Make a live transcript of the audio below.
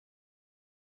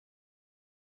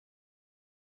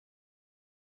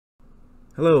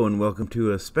Hello and welcome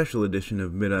to a special edition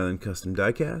of Mid-Island Custom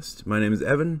Diecast. My name is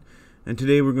Evan, and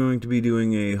today we're going to be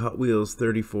doing a Hot Wheels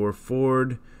 34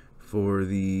 Ford for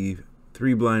the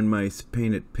 3 Blind Mice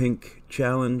Paint It Pink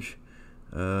challenge,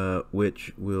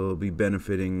 which will be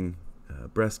benefiting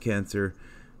breast cancer.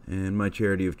 And my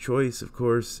charity of choice, of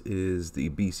course, is the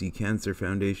BC Cancer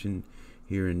Foundation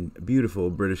here in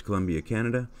beautiful British Columbia,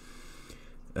 Canada.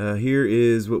 Here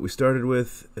is what we started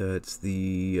with. I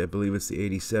believe it's the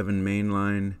 87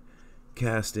 mainline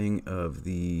casting of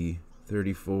the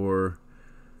 34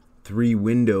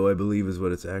 3-window, I believe is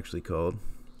what it's actually called.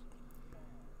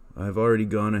 I've already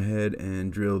gone ahead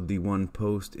and drilled the one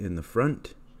post in the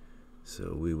front,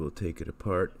 so we will take it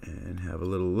apart and have a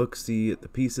little look-see at the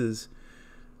pieces.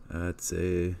 I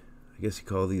guess you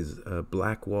call these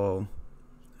black wall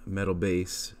metal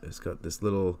base. It's got this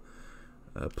little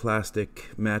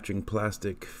matching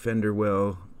plastic fender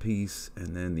well piece,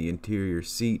 and then the interior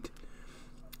seat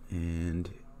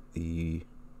and the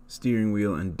steering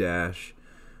wheel and dash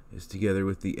is together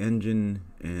with the engine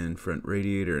and front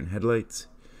radiator and headlights.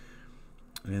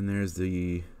 And there's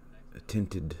the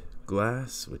tinted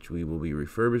glass, which we will be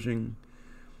refurbishing.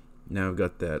 Now I've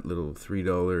got that little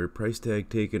 $3 price tag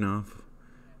taken off,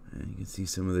 and you can see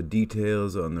some of the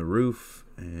details on the roof.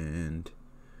 And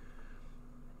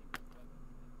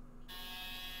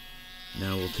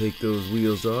now we'll take those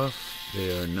wheels off.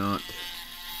 They are not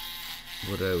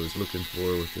what I was looking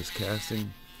for with this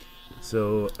casting.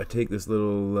 So I take this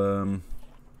little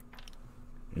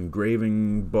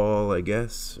engraving ball, I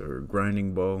guess, or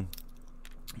grinding ball,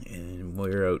 and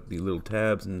wire out the little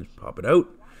tabs and pop it out.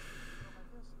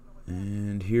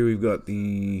 And here we've got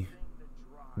the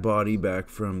body back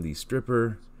from the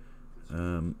stripper.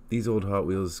 These old Hot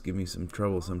Wheels give me some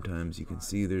trouble sometimes. You can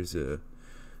see there's a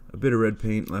bit of red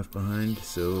paint left behind,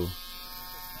 so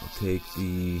I'll take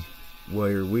the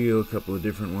wire wheel, a couple of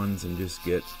different ones, and just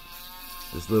get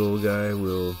this little guy.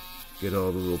 We'll get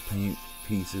all the little paint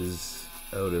pieces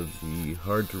out of the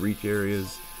hard to reach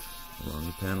areas along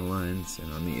the panel lines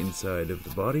and on the inside of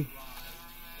the body.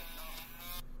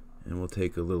 And we'll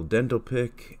take a little dental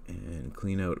pick and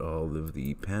clean out all of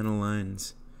the panel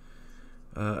lines.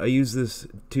 I use this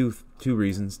two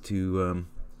reasons: to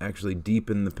actually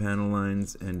deepen the panel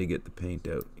lines and to get the paint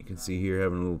out. You can see here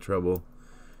having a little trouble,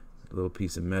 a little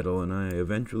piece of metal, and I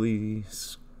eventually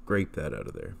scrape that out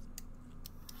of there.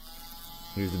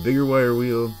 Here's a bigger wire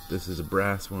wheel. This is a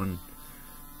brass one.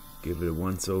 Give it a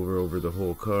once over the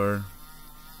whole car.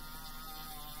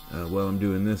 While I'm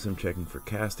doing this, I'm checking for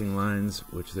casting lines,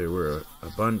 which there were a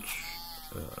bunch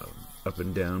up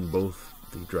and down both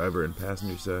the driver and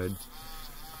passenger side.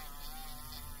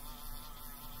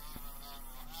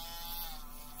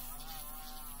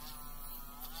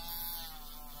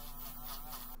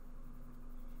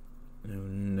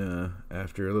 And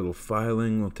after a little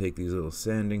filing, we'll take these little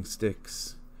sanding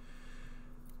sticks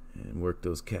and work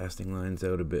those casting lines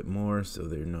out a bit more so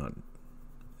they're not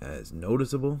as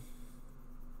noticeable.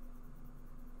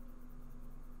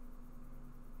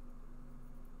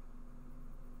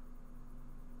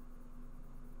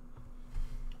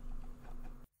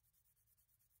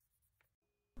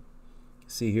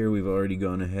 See here, we've already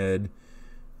gone ahead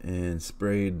and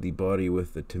sprayed the body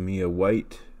with the Tamiya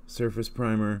white surface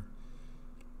primer.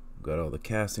 Got all the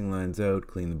casting lines out,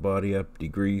 cleaned the body up,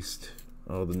 degreased,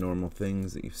 all the normal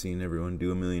things that you've seen everyone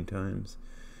do a million times.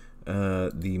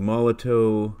 The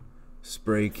Molotow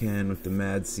spray can with the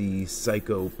Mad Sea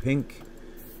Psycho Pink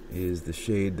is the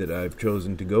shade that I've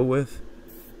chosen to go with.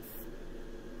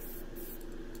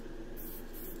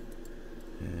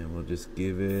 And we'll just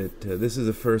give it, this is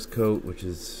a first coat, which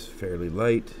is fairly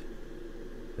light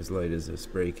as a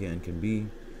spray can be,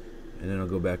 and then I'll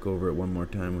go back over it one more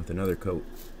time with another coat.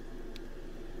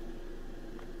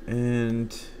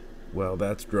 And while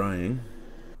that's drying,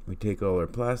 we take all our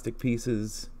plastic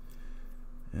pieces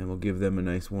and we'll give them a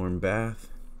nice warm bath.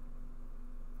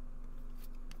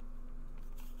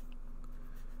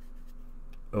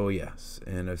 Oh yes,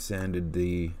 and I've sanded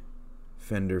the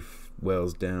fender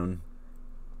wells down,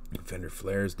 fender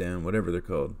flares down, whatever they're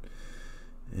called,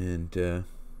 and we'll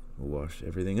wash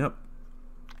everything up.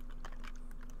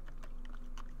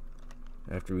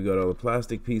 After we got all the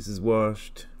plastic pieces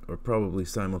washed, or probably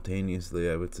simultaneously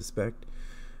I would suspect,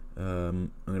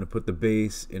 I'm going to put the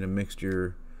base in a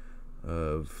mixture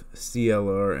of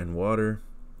CLR and water.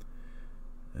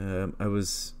 I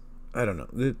don't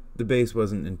know, the base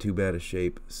wasn't in too bad a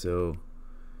shape, so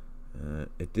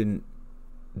it didn't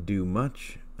do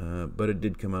much, but it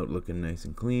did come out looking nice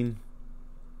and clean.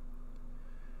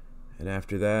 And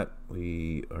after that,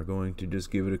 we are going to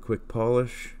just give it a quick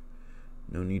polish.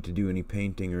 No need to do any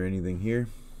painting or anything here.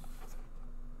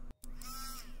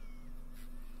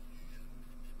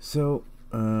 So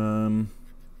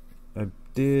I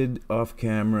did off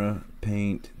camera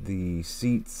paint the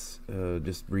seats,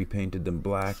 just repainted them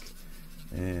black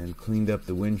and cleaned up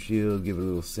the windshield, give it a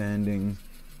little sanding,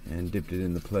 and dipped it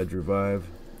in the Pledge Revive.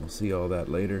 We'll see all that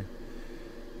later.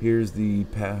 Here's the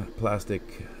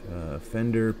plastic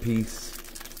fender piece,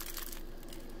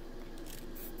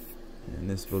 and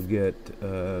this will get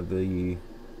the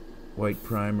white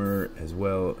primer as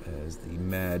well as the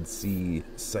Mad Sea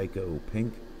Psycho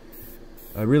pink.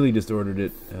 I really just ordered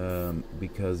it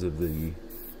because of the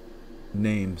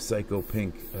name Psycho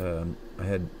Pink. I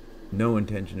had no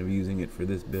intention of using it for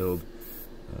this build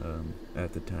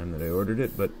at the time that I ordered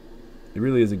it, but it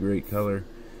really is a great color,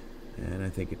 and I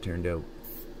think it turned out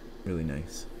really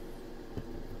nice.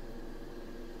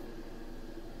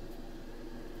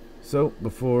 So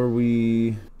before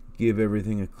we give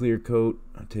everything a clear coat,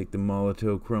 I'll take the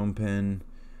Molotow chrome pen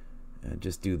and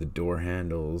just do the door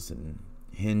handles and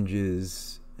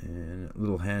hinges and a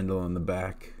little handle on the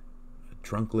back, a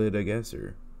trunk lid I guess,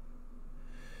 or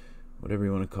whatever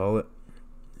you want to call it,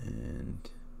 and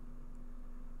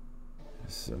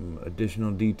some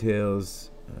additional details.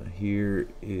 Here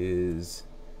is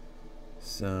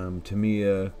some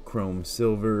Tamiya chrome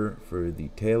silver for the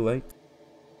tail light,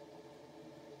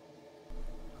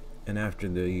 and after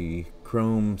the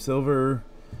chrome silver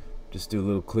just do a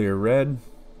little clear red,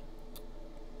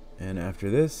 and after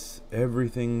this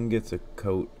everything gets a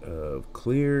coat of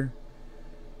clear,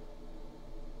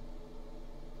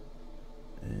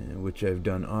 which I've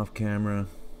done off camera.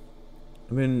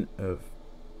 I've been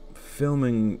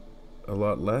filming a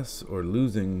lot less, or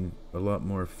losing a lot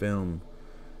more film,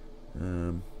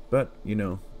 but you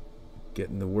know,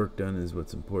 getting the work done is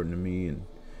what's important to me, and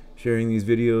sharing these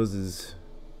videos is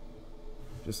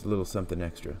just a little something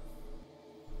extra.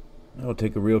 I'll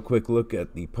take a real quick look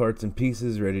at the parts and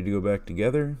pieces ready to go back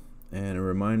together, and a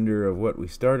reminder of what we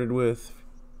started with,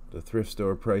 the thrift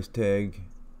store price tag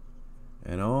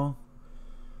and all.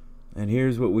 And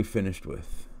here's what we finished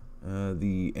with.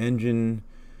 The engine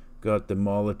got the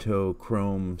Molotow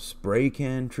chrome spray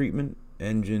can treatment,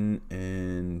 engine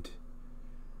and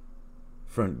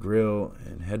front grille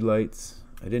and headlights.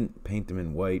 I didn't paint them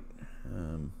in white,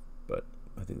 but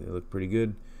I think they look pretty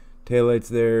good. Taillights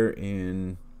there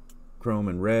in chrome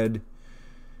and red,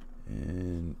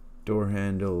 and door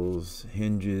handles,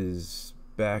 hinges,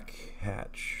 back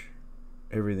hatch,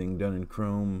 everything done in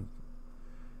chrome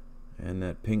and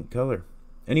that pink color.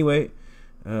 Anyway,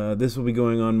 this will be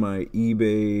going on my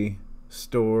eBay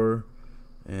store,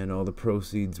 and all the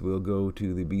proceeds will go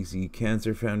to the BC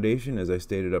Cancer Foundation, as I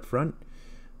stated up front.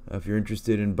 If you're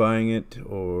interested in buying it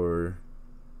or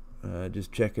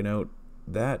just checking out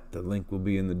that, the link will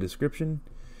be in the description.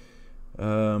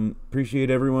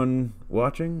 Appreciate everyone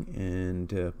watching,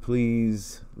 and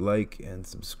please like and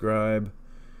subscribe,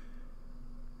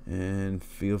 and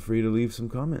feel free to leave some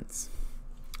comments.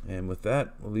 And with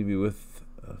that, we'll leave you with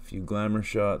a few glamour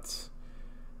shots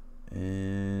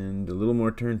and a little more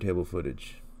turntable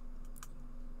footage.